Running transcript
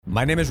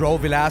My name is Raul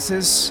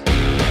Villacis,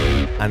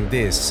 and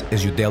this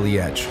is your Daily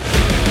Edge.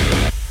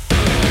 I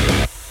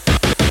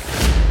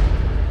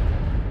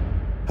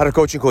had a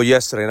coaching call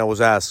yesterday, and I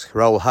was asked,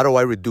 Raul, how do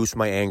I reduce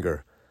my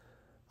anger?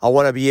 I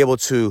want to be able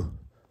to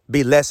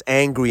be less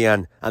angry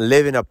and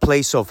live in a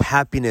place of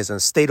happiness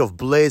and state of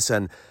bliss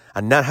and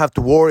not have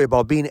to worry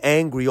about being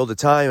angry all the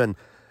time. And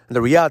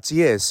the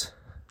reality is,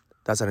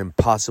 that's an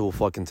impossible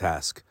fucking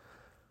task.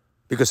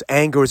 Because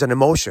anger is an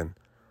emotion.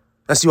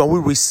 And see, when we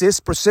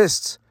resist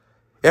persists,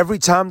 every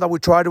time that we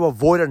try to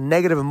avoid our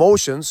negative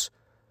emotions,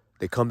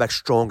 they come back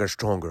stronger and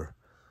stronger.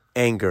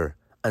 Anger,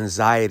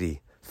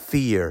 anxiety,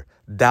 fear,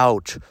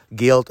 doubt,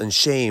 guilt, and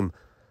shame,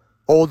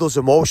 all those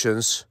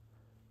emotions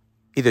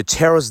either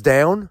tear us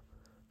down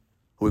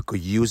or we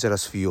could use it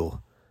as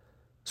fuel.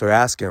 So I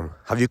ask him,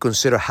 have you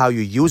considered how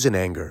you're using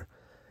anger?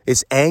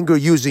 Is anger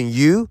using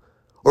you,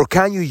 or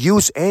can you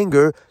use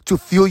anger to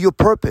fuel your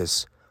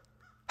purpose?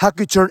 How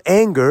can you turn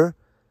anger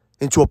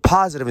into a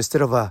positive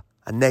instead of a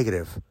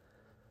negative?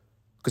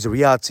 Because the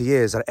reality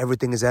is that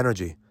everything is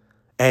energy.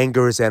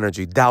 Anger is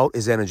energy. Doubt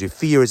is energy.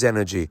 Fear is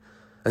energy.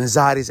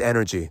 Anxiety is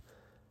energy.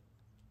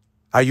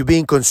 Are you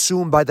being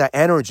consumed by that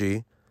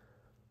energy?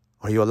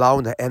 Or are you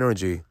allowing that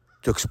energy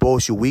to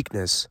expose your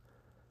weakness?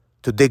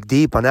 To dig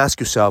deep and ask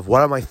yourself,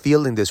 what am I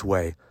feeling this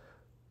way?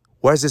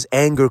 Where's this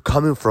anger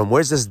coming from?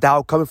 Where's this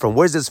doubt coming from?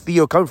 Where's this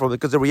fear coming from?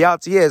 Because the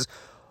reality is,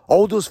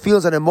 all those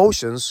feelings and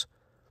emotions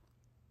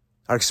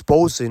are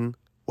exposing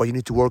what you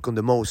need to work on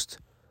the most.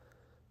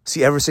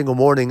 See, every single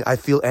morning, I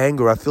feel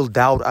anger, I feel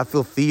doubt, I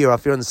feel fear, I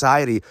feel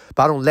anxiety,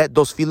 but I don't let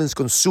those feelings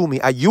consume me.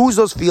 I use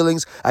those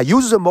feelings, I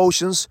use those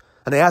emotions,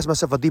 and I ask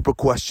myself a deeper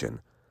question.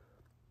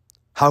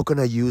 How can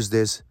I use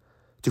this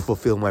to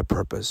fulfill my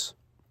purpose?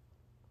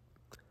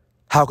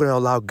 How can I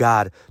allow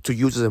God to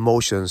use those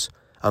emotions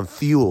and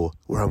fuel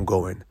where I'm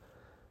going?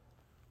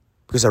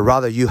 Because I'd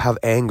rather you have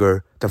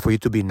anger than for you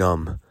to be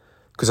numb.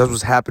 Because that's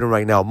what's happening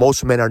right now.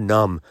 Most men are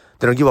numb.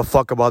 They don't give a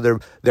fuck about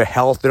their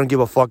health. They don't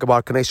give a fuck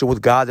about connection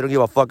with God. They don't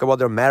give a fuck about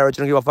their marriage.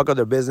 They don't give a fuck about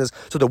their business.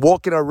 So they're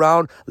walking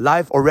around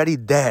life already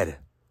dead.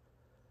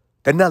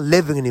 They're not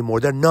living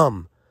anymore. They're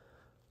numb.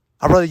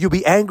 I'd rather you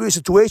be angry in a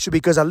situation,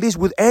 because at least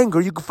with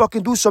anger, you can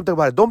fucking do something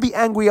about it. Don't be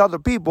angry at other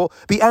people.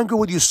 Be angry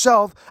with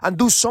yourself and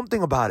do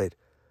something about it.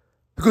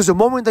 Because the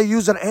moment that you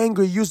use that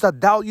anger, use that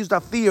doubt, use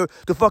that fear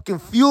to fucking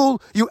fuel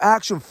your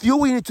action, fuel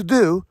what you need to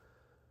do,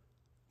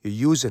 you're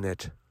using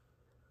it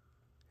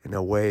in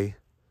a way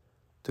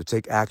to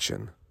take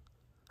action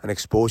and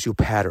expose your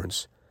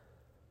patterns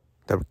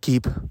that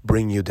keep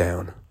bringing you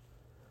down.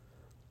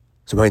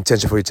 So my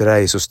intention for you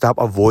today is to stop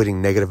avoiding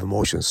negative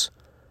emotions.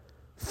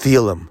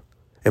 Feel them,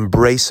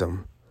 embrace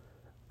them,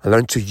 and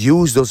learn to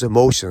use those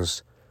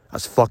emotions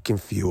as fucking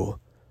fuel.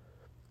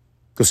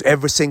 Because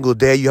every single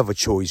day you have a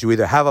choice. You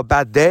either have a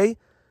bad day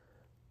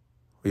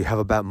or you have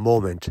a bad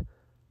moment.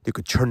 You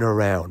could turn it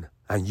around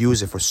and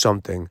use it for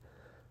something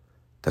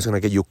that's going to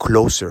get you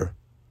closer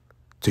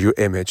to your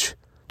image,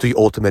 to your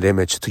ultimate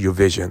image, to your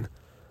vision.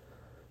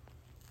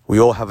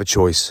 We all have a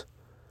choice.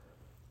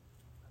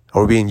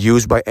 Are we being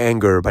used by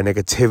anger, by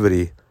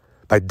negativity,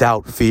 by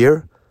doubt,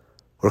 fear?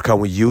 Or can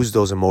we use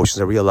those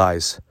emotions and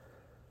realize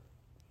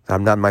that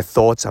I'm not my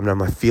thoughts, I'm not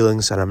my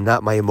feelings, and I'm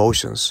not my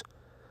emotions.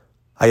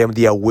 I am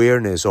the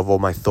awareness of all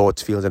my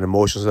thoughts, feelings, and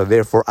emotions, and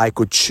therefore I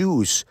could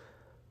choose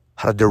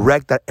how to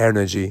direct that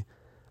energy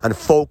and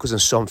focus on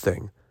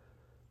something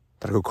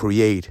that I could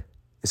create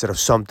instead of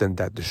something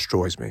that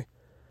destroys me.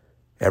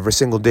 Every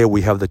single day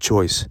we have the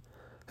choice.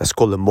 That's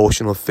called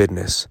emotional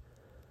fitness.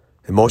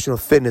 Emotional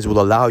fitness will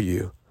allow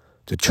you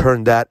to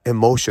turn that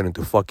emotion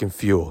into fucking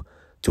fuel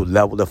to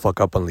level the fuck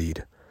up and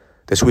lead.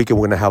 This weekend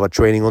we're going to have a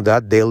training on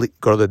that.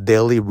 Go to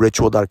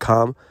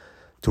dailyritual.com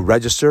to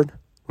register. I'm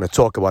going to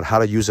talk about how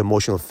to use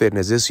emotional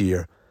fitness this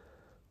year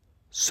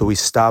so we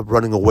stop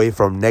running away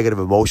from negative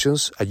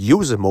emotions and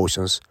use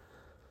emotions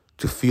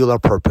to fuel our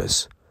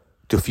purpose,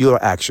 to fuel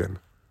our action,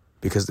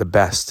 because the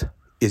best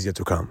is yet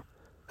to come.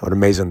 Have an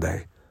amazing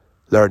day.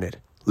 Learn it,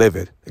 live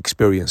it,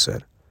 experience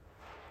it.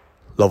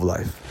 Love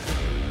life.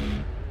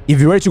 If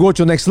you're ready to go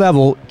to the next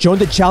level, join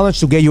the challenge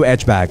to get your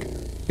edge back.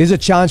 This is a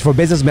challenge for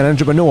businessmen and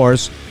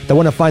entrepreneurs that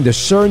want to find the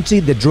certainty,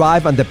 the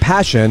drive, and the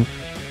passion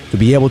to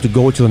be able to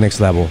go to the next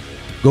level.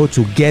 Go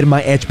to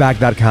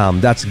getmyedgeback.com.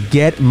 That's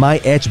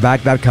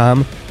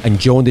getmyedgeback.com and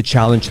join the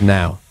challenge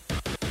now.